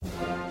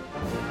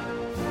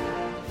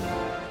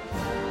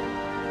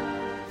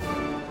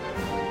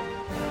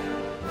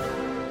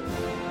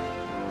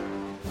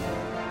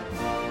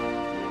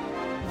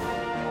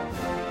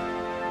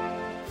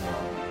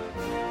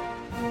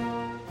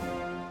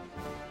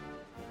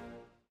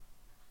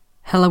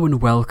Hello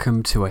and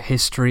welcome to A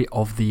History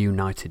of the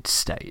United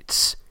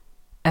States,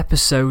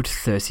 Episode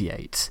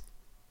 38,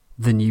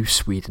 The New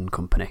Sweden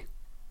Company.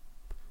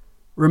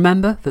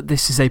 Remember that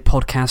this is a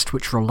podcast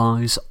which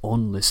relies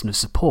on listener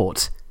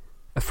support.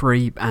 A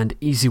free and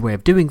easy way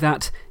of doing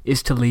that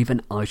is to leave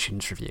an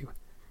iTunes review.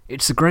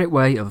 It's a great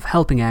way of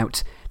helping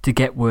out to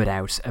get word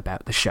out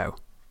about the show.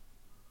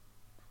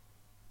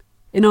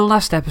 In our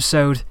last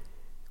episode,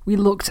 we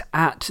looked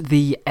at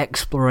the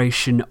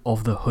exploration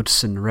of the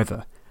Hudson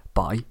River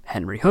by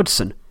Henry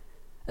Hudson,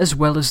 as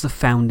well as the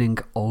founding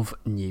of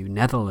New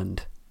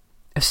Netherland,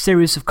 a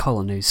series of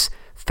colonies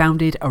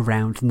founded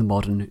around the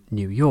modern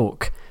New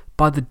York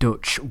by the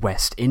Dutch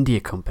West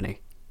India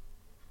Company.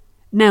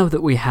 Now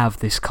that we have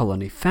this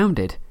colony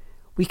founded,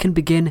 we can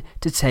begin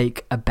to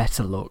take a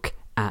better look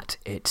at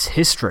its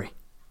history.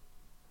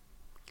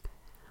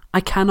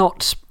 I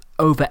cannot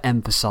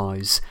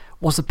overemphasize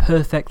what a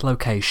perfect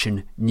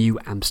location New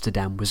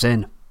Amsterdam was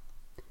in.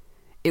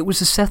 It was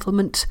a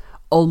settlement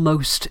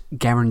almost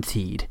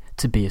guaranteed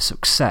to be a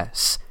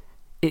success.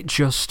 It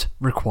just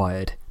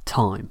required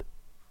time.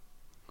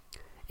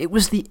 It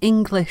was the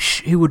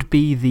English who would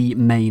be the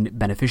main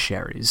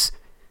beneficiaries,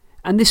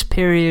 and this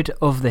period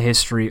of the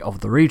history of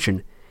the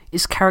region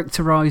is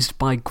characterised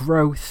by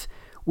growth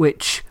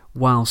which,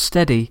 while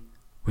steady,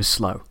 was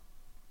slow.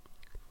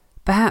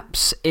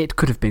 Perhaps it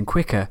could have been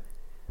quicker,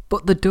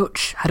 but the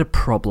Dutch had a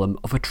problem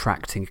of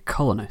attracting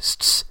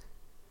colonists.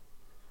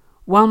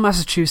 While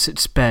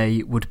Massachusetts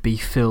Bay would be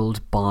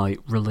filled by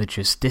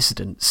religious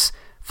dissidents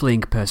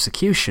fleeing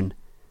persecution,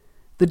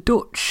 the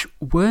Dutch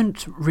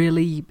weren't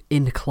really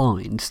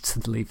inclined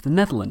to leave the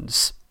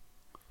Netherlands.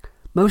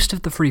 Most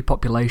of the free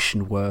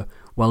population were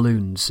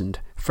Walloons and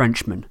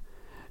Frenchmen,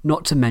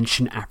 not to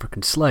mention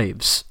African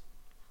slaves.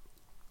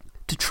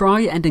 To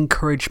try and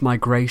encourage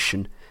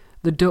migration,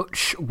 the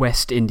Dutch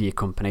West India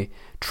Company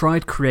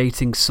tried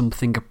creating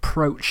something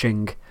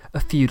approaching a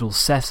feudal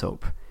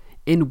setup,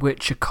 in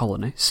which a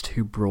colonist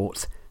who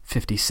brought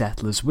 50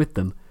 settlers with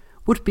them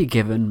would be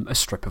given a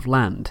strip of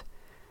land.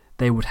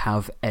 They would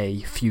have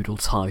a feudal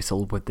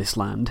title with this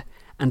land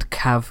and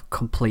have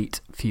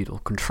complete feudal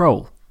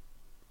control.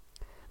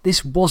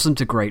 This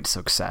wasn't a great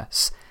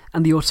success,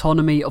 and the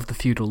autonomy of the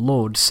feudal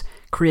lords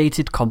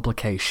created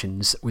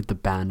complications with the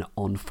ban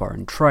on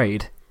foreign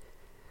trade.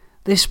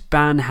 This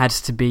ban had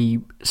to be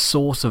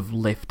sort of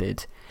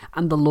lifted,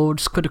 and the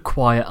lords could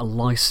acquire a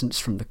license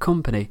from the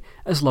company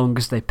as long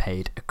as they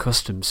paid a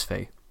customs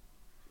fee.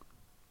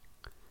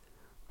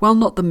 While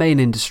not the main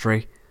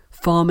industry,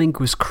 farming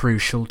was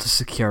crucial to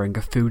securing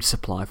a food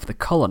supply for the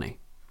colony.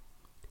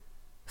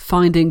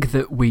 Finding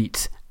that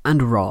wheat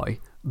and rye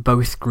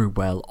both grew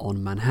well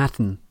on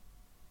Manhattan.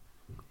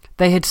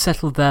 They had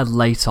settled there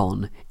late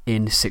on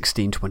in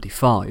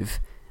 1625,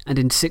 and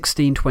in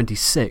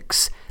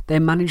 1626 they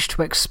managed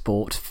to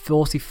export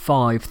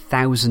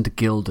 45,000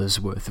 guilders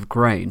worth of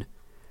grain.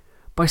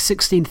 By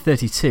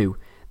 1632,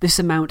 this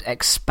amount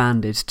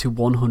expanded to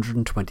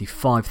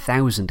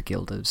 125,000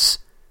 guilders.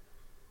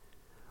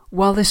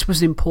 While this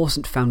was an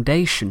important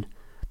foundation,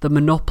 the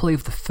monopoly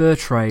of the fur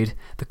trade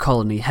the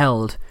colony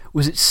held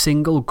was its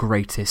single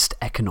greatest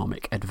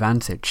economic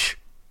advantage.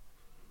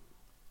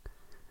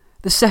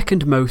 The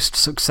second most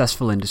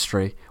successful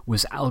industry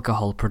was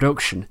alcohol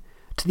production,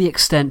 to the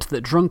extent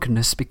that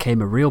drunkenness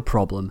became a real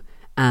problem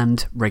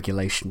and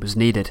regulation was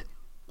needed.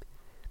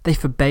 They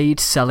forbade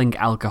selling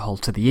alcohol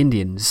to the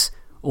Indians,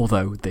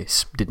 although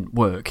this didn't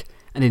work,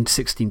 and in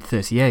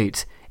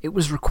 1638 it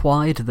was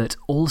required that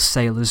all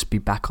sailors be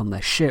back on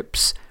their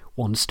ships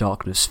once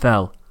darkness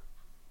fell.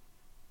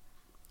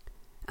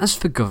 As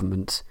for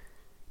government,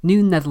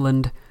 New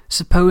Netherland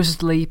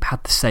supposedly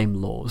had the same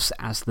laws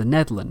as the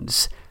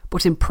Netherlands,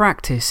 but in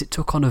practice it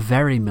took on a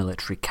very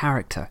military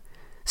character,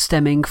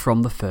 stemming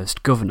from the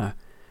first governor,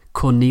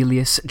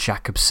 Cornelius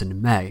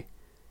Jacobson May,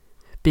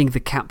 being the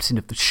captain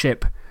of the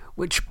ship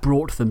which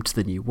brought them to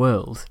the New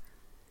World,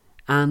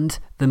 and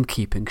them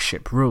keeping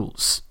ship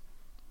rules.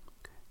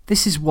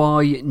 This is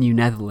why New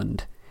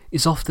Netherland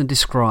is often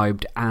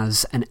described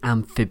as an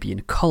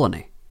amphibian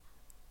colony.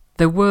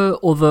 There were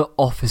other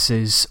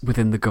officers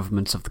within the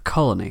government of the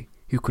colony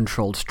who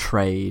controlled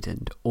trade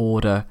and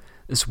order,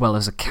 as well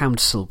as a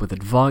council with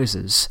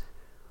advisors,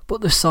 but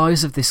the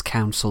size of this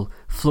council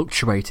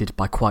fluctuated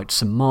by quite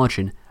some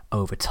margin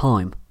over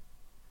time.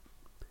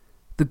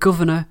 The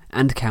governor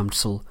and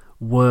council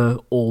were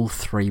all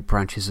three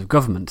branches of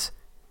government,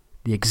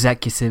 the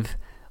executive,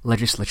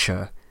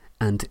 legislature,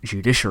 and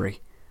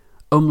judiciary,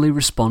 only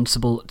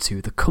responsible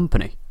to the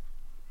company.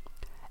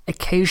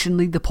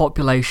 Occasionally the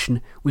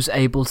population was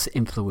able to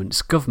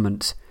influence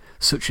government,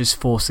 such as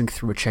forcing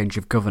through a change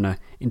of governor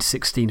in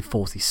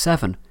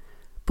 1647,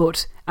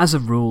 but as a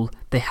rule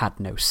they had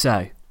no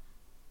say.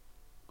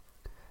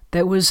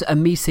 There was a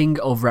meeting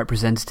of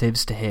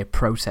representatives to hear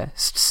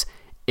protests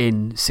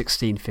in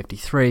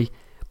 1653,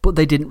 but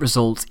they didn't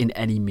result in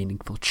any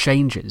meaningful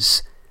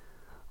changes.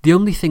 The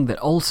only thing that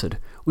altered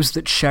was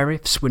that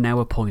sheriffs were now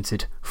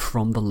appointed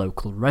from the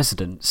local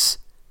residents,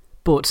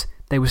 but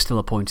they were still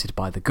appointed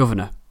by the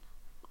governor.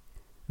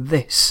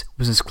 This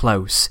was as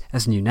close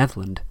as New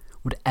Netherland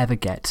would ever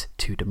get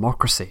to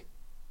democracy.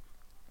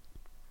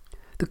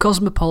 The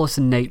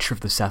cosmopolitan nature of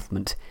the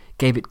settlement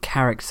gave it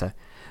character,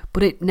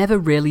 but it never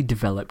really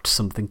developed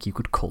something you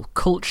could call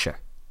culture.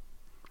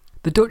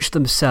 The Dutch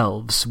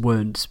themselves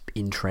weren't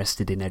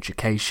interested in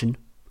education,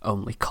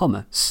 only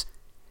commerce.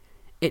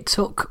 It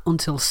took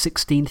until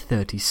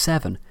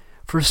 1637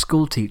 for a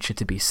schoolteacher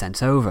to be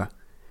sent over,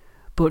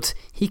 but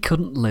he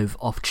couldn't live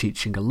off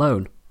teaching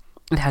alone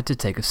and had to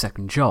take a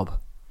second job.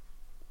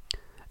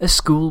 A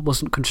school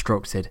wasn't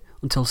constructed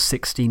until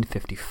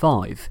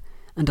 1655,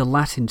 and a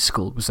Latin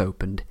school was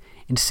opened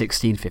in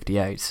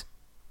 1658.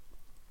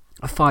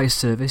 A fire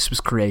service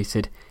was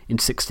created in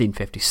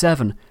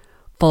 1657,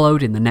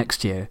 followed in the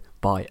next year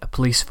by a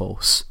police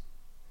force.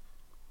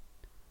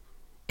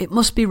 It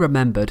must be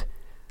remembered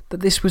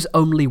that this was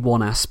only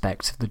one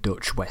aspect of the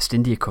Dutch West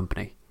India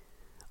Company.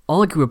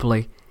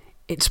 Arguably,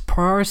 its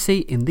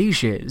priority in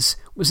these years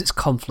was its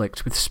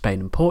conflict with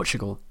Spain and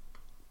Portugal.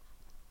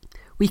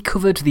 We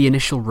covered the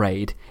initial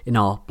raid in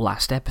our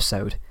last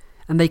episode,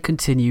 and they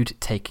continued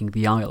taking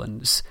the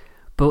islands,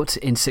 but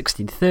in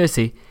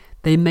 1630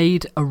 they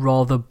made a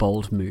rather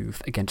bold move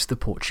against the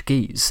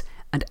Portuguese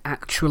and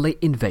actually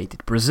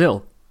invaded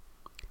Brazil,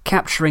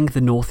 capturing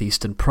the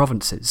northeastern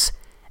provinces,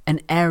 an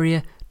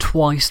area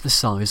twice the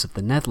size of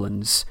the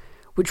Netherlands,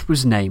 which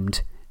was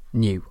named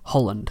New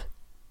Holland.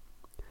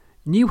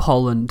 New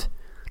Holland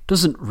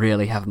doesn't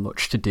really have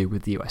much to do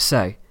with the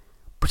USA,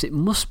 but it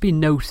must be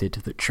noted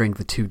that during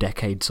the 2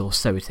 decades or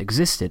so it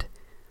existed,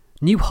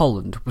 New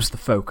Holland was the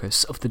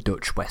focus of the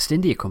Dutch West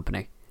India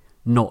Company,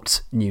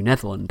 not New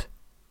Netherland.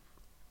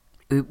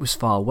 It was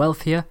far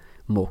wealthier,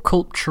 more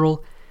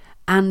cultural,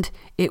 and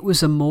it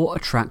was a more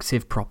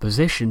attractive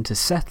proposition to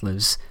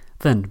settlers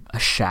than a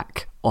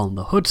shack on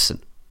the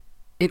Hudson.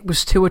 It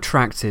was too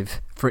attractive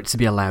for it to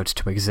be allowed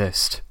to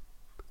exist.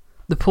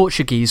 The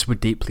Portuguese were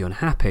deeply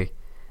unhappy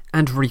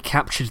and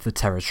recaptured the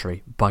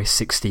territory by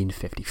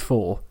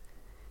 1654.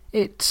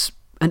 It's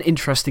an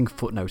interesting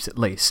footnote at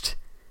least.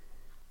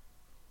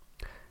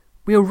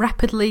 We are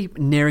rapidly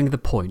nearing the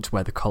point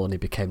where the colony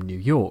became New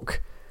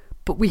York,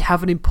 but we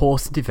have an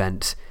important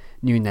event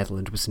New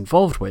Netherland was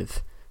involved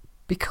with,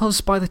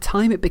 because by the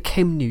time it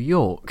became New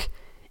York,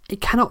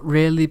 it cannot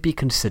really be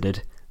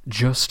considered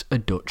just a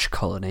Dutch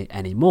colony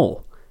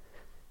anymore.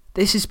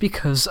 This is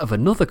because of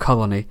another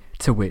colony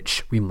to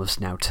which we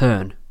must now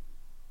turn.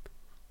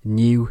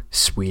 New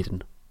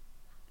Sweden.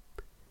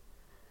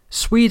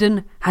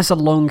 Sweden has a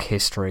long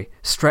history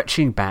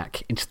stretching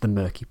back into the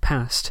murky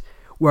past,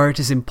 where it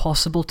is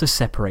impossible to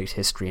separate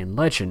history and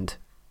legend.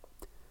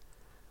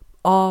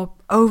 Our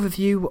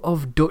overview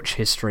of Dutch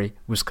history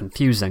was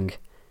confusing,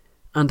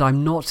 and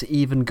I'm not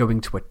even going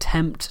to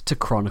attempt to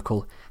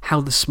chronicle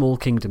how the small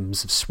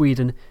kingdoms of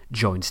Sweden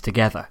joined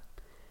together.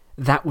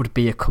 That would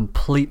be a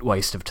complete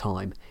waste of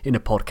time in a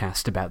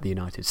podcast about the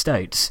United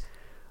States.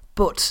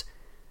 But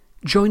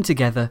join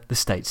together the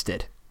states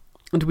did,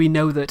 and we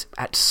know that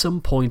at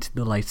some point in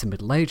the later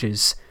Middle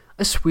Ages,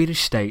 a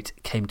Swedish state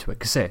came to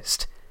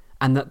exist,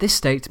 and that this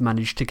state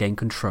managed to gain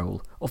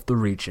control of the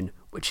region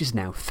which is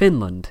now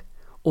Finland,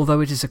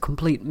 although it is a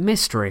complete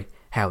mystery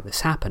how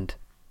this happened.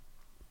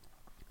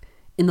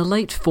 In the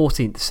late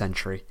 14th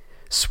century,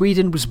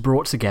 Sweden was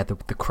brought together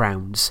with the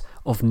crowns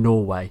of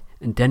Norway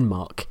and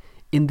Denmark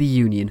in the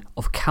Union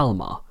of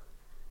Kalmar.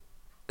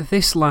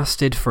 This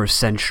lasted for a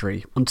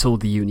century until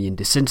the union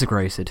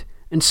disintegrated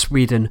and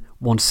Sweden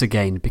once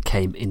again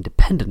became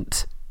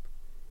independent.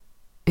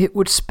 It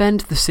would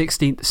spend the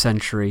 16th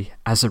century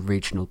as a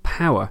regional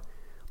power,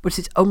 but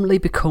it only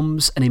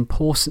becomes an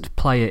important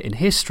player in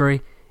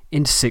history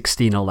in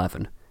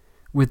 1611,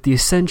 with the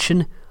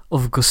ascension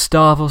of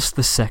Gustavus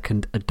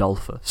II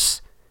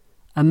Adolphus,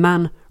 a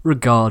man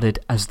regarded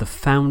as the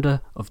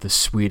founder of the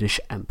Swedish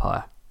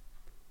Empire.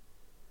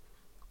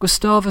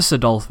 Gustavus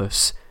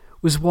Adolphus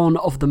was one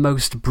of the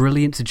most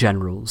brilliant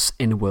generals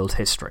in world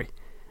history,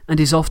 and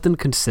is often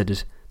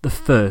considered the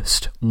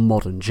first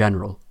modern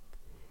general.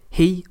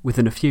 He,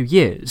 within a few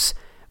years,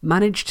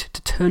 managed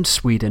to turn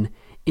Sweden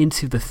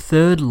into the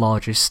third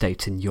largest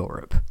state in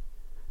Europe,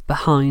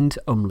 behind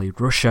only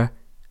Russia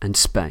and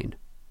Spain.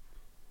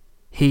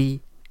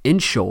 He, in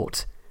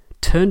short,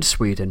 turned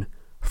Sweden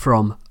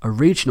from a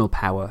regional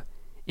power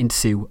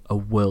into a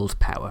world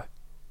power.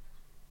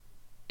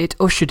 It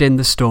ushered in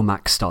the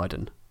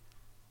Stormaktstiden,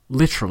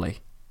 literally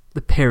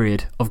the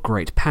period of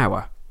great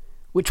power,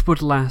 which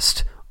would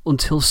last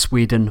until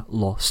Sweden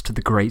lost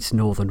the Great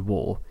Northern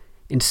War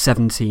in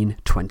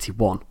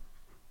 1721.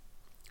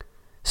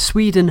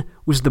 Sweden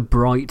was the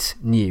bright,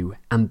 new,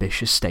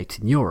 ambitious state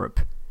in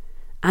Europe,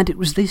 and it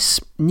was this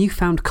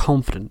newfound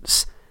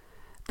confidence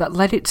that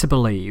led it to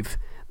believe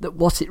that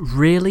what it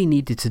really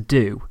needed to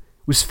do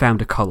was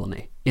found a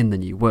colony in the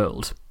New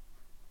World.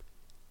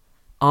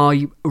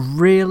 I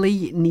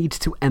really need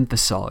to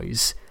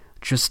emphasise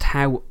just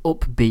how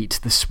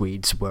upbeat the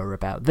Swedes were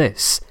about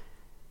this,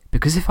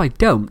 because if I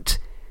don't,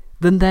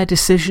 then their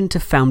decision to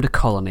found a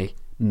colony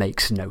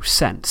makes no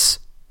sense.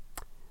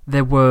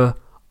 There were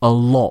a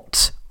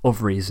lot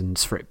of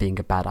reasons for it being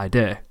a bad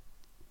idea.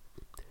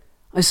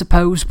 I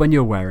suppose when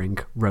you're wearing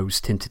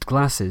rose-tinted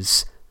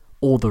glasses,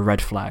 all the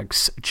red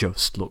flags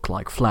just look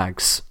like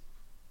flags.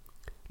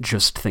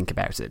 Just think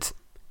about it.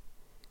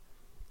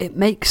 It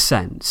makes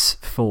sense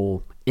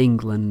for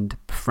England,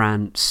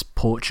 France,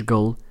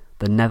 Portugal,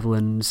 the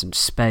Netherlands and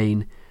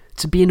Spain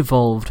to be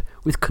involved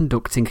with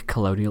conducting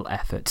colonial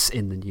efforts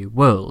in the New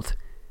World.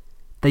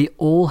 They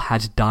all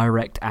had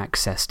direct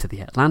access to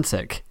the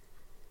Atlantic.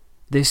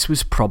 This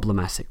was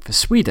problematic for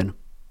Sweden.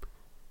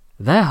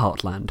 Their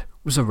heartland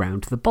was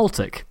around the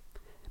Baltic,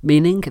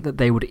 meaning that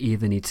they would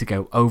either need to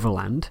go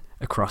overland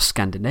across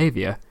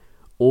Scandinavia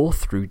or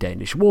through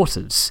Danish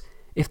waters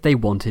if they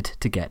wanted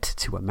to get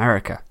to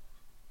America.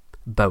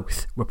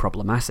 Both were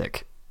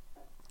problematic.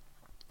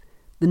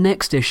 The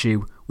next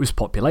issue was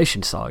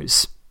population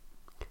size.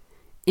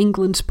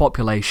 England's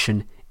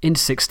population in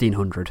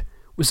 1600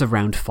 was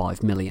around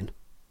 5 million.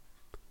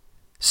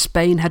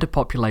 Spain had a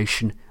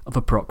population of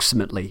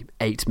approximately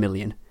 8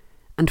 million,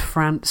 and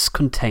France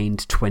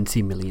contained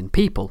 20 million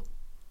people.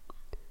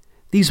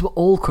 These were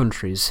all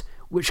countries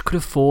which could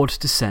afford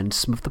to send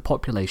some of the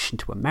population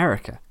to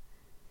America.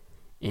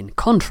 In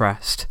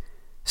contrast,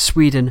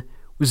 Sweden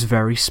was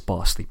very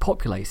sparsely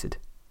populated.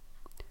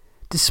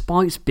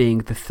 Despite being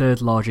the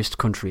third largest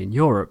country in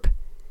Europe,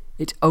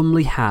 it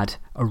only had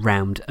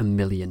around 1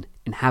 million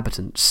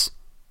inhabitants.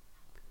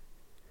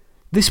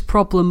 This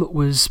problem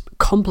was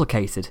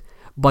complicated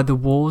by the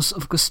wars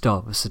of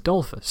Gustavus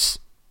Adolphus.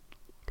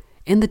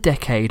 In the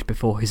decade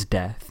before his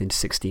death in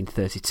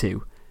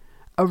 1632,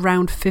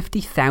 around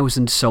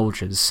 50,000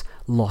 soldiers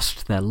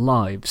lost their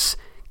lives,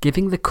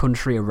 giving the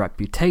country a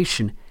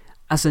reputation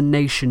as a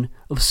nation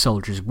of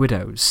soldiers'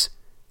 widows.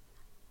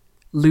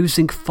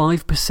 Losing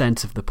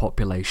 5% of the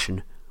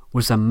population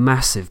was a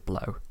massive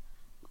blow.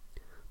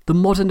 The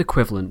modern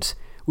equivalent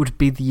would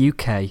be the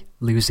UK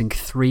losing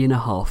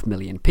 3.5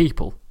 million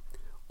people,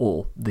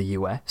 or the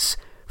US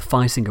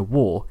fighting a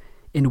war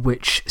in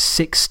which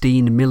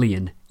 16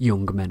 million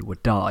young men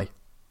would die.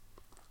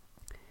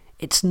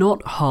 It's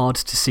not hard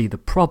to see the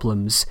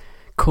problems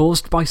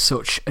caused by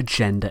such a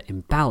gender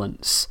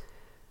imbalance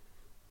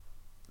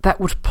that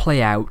would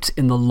play out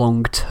in the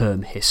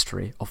long-term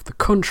history of the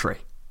country.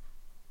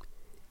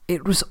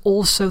 It was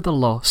also the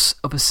loss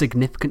of a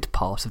significant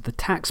part of the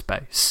tax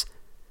base.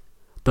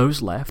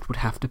 Those left would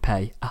have to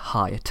pay a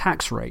higher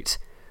tax rate,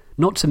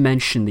 not to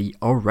mention the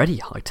already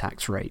high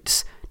tax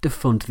rates to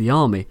fund the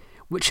army,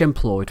 which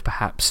employed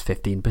perhaps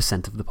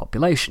 15% of the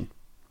population.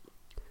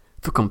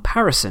 For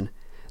comparison,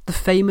 the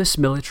famous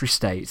military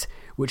state,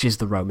 which is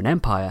the Roman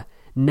Empire,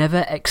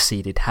 never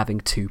exceeded having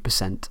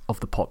 2% of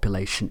the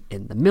population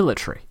in the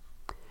military.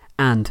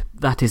 And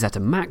that is at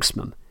a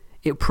maximum.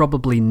 It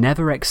probably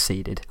never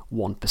exceeded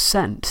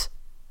 1%.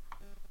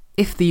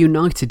 If the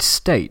United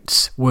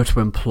States were to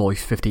employ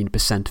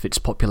 15% of its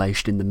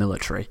population in the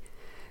military,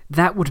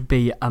 that would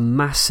be a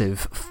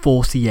massive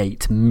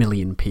 48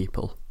 million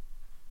people.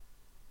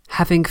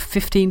 Having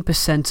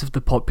 15% of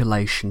the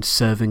population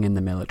serving in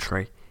the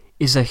military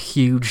is a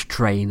huge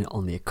drain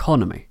on the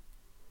economy.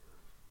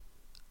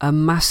 A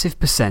massive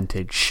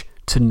percentage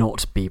to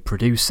not be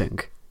producing,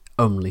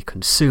 only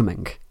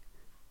consuming.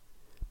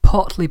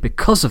 Partly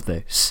because of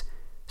this,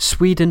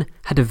 Sweden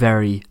had a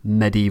very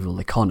medieval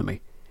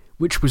economy,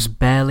 which was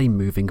barely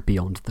moving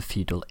beyond the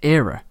feudal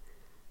era.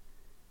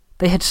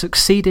 They had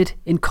succeeded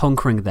in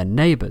conquering their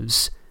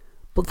neighbours,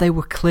 but they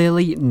were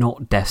clearly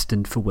not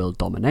destined for world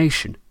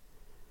domination.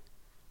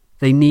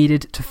 They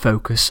needed to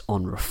focus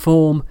on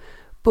reform,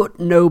 but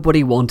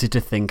nobody wanted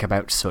to think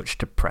about such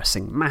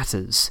depressing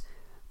matters.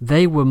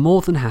 They were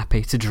more than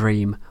happy to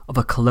dream of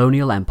a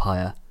colonial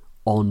empire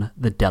on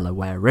the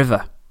Delaware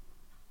River.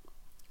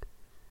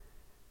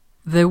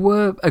 There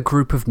were a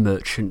group of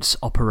merchants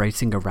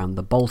operating around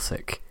the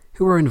Baltic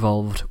who were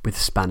involved with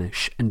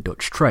Spanish and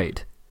Dutch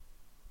trade,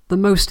 the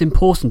most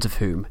important of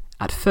whom,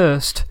 at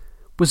first,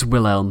 was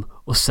Wilhelm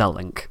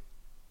Usselink.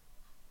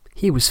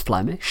 He was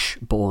Flemish,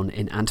 born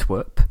in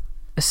Antwerp,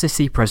 a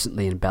city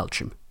presently in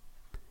Belgium.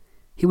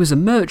 He was a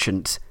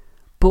merchant,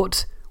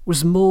 but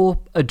was more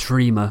a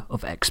dreamer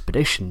of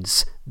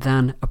expeditions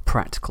than a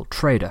practical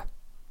trader.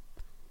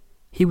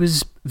 He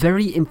was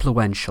very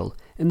influential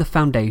in the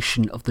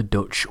foundation of the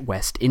Dutch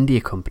West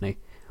India Company,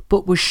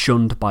 but was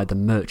shunned by the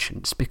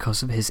merchants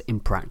because of his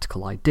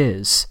impractical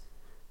ideas.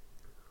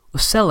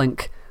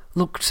 Usselink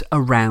looked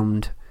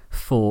around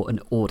for an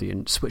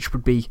audience which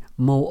would be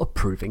more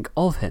approving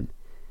of him,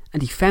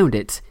 and he found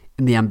it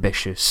in the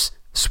ambitious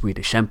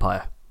Swedish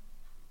Empire.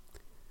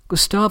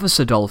 Gustavus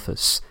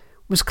Adolphus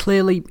was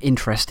clearly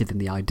interested in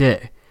the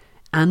idea,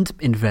 and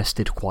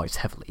invested quite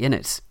heavily in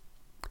it.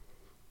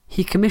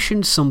 He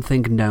commissioned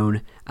something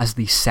known as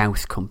the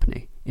South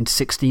Company in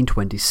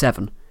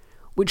 1627,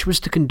 which was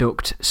to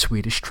conduct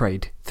Swedish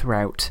trade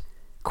throughout,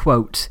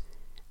 quote,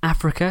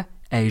 Africa,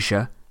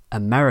 Asia,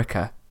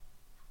 America,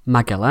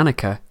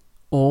 Magellanica,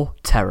 or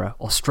Terra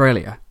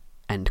Australia,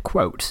 end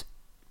quote,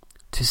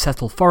 to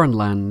settle foreign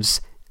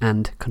lands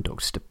and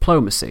conduct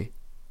diplomacy.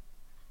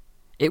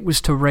 It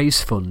was to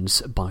raise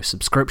funds by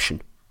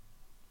subscription.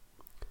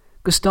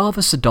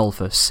 Gustavus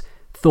Adolphus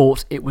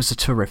thought it was a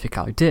terrific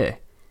idea.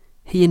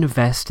 He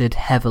invested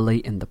heavily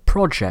in the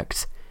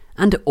project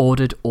and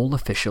ordered all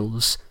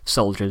officials,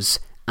 soldiers,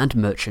 and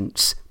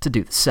merchants to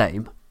do the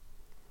same.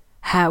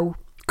 How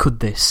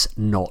could this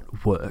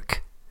not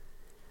work?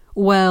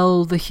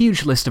 Well, the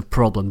huge list of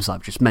problems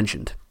I've just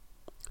mentioned.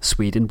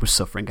 Sweden was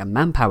suffering a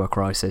manpower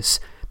crisis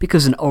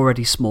because an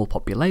already small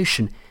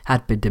population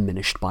had been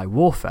diminished by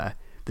warfare.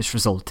 This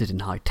resulted in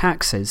high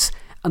taxes,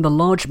 and the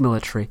large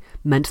military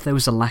meant there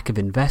was a lack of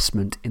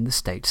investment in the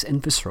state's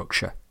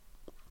infrastructure.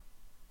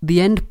 The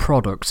end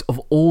product of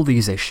all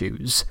these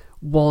issues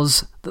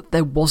was that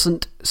there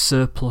wasn't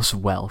surplus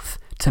wealth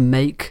to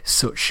make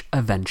such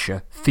a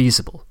venture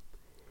feasible.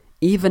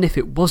 Even if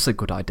it was a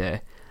good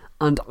idea,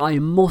 and I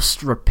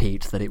must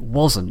repeat that it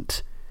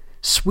wasn't,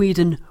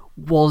 Sweden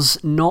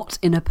was not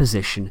in a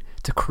position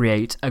to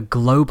create a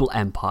global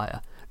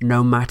empire,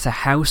 no matter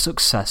how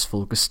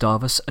successful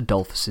Gustavus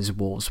Adolphus's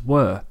wars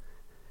were.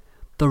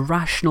 The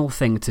rational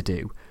thing to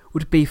do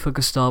would be for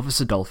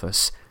Gustavus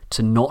Adolphus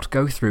to not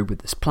go through with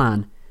this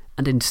plan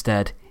and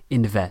instead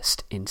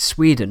invest in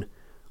Sweden,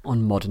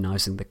 on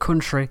modernising the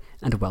country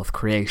and wealth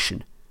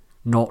creation,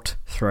 not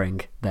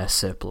throwing their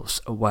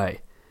surplus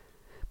away.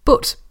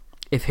 But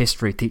if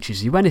history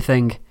teaches you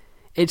anything,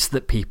 it's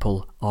that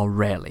people are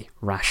rarely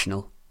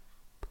rational.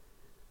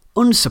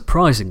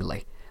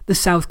 Unsurprisingly, the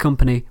South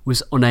Company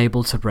was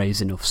unable to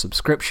raise enough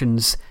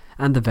subscriptions,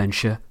 and the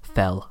venture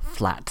fell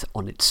flat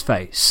on its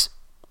face.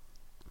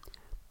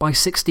 By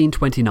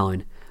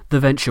 1629, the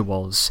venture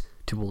was,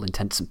 to all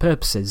intents and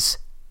purposes,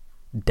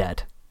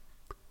 dead.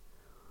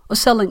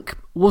 Esselink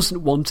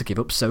wasn't one to give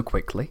up so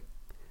quickly.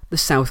 The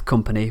South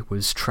Company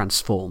was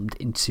transformed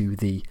into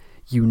the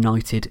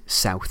United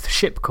South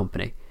Ship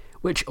Company,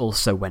 which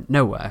also went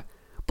nowhere,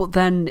 but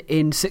then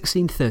in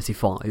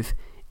 1635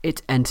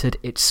 it entered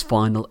its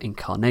final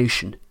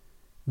incarnation,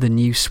 the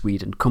New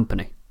Sweden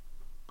Company.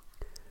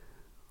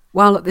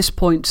 While at this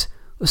point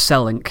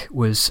Esselink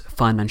was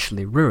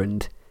financially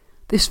ruined,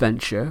 this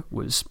venture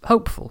was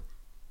hopeful.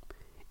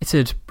 It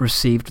had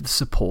received the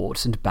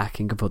support and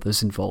backing of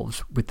others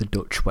involved with the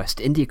Dutch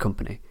West India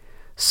Company,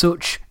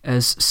 such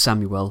as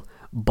Samuel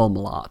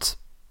Bommelart,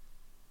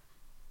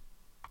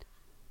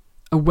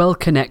 a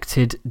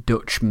well-connected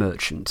Dutch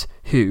merchant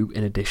who,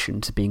 in addition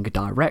to being a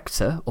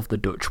director of the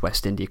Dutch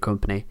West India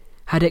Company,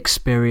 had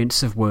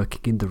experience of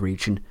working in the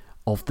region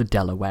of the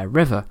Delaware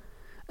River,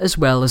 as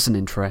well as an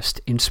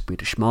interest in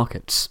Swedish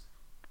markets,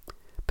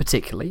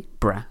 particularly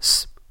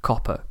brass,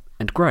 copper,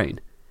 and grain,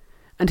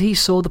 and he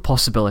saw the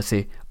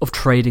possibility of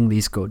trading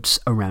these goods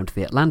around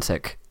the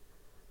Atlantic.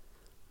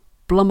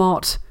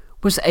 Blommaert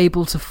was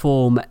able to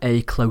form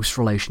a close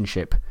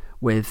relationship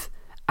with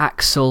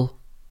Axel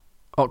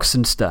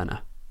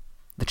Oxenstierna,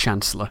 the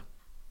Chancellor.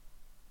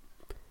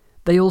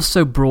 They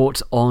also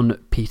brought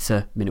on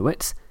Peter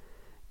Minuit,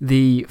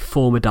 the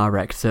former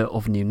director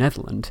of New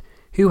Netherland,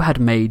 who had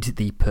made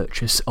the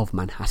purchase of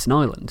Manhattan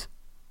Island.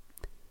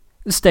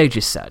 The stage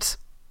is set.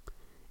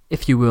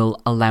 If you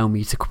will allow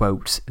me to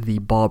quote The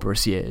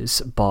Barbarous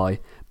Years by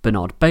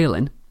Bernard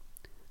Bailyn,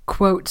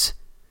 quote,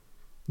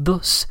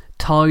 "Thus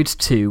tied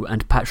to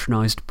and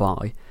patronised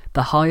by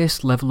the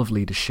highest level of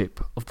leadership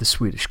of the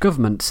Swedish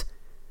government,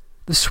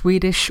 the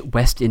Swedish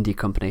West India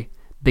Company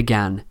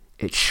began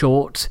its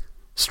short,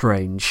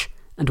 strange,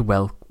 and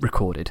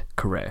well-recorded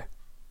career."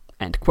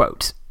 End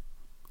quote.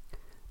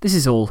 This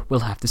is all we'll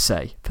have to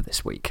say for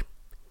this week.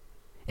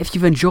 If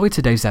you've enjoyed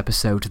today's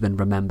episode, then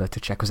remember to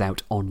check us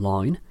out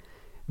online.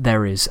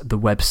 There is the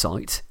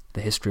website,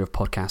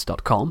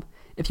 thehistoryofpodcast.com,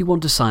 if you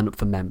want to sign up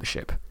for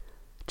membership.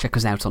 Check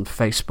us out on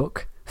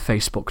Facebook,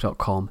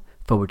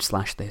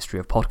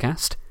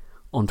 facebook.com/thehistoryofpodcast,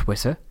 on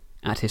Twitter,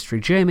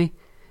 @historyjamie,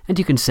 and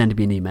you can send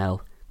me an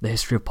email,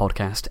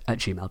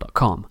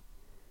 thehistoryofpodcast@gmail.com.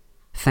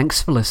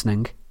 Thanks for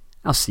listening.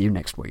 I'll see you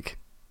next week.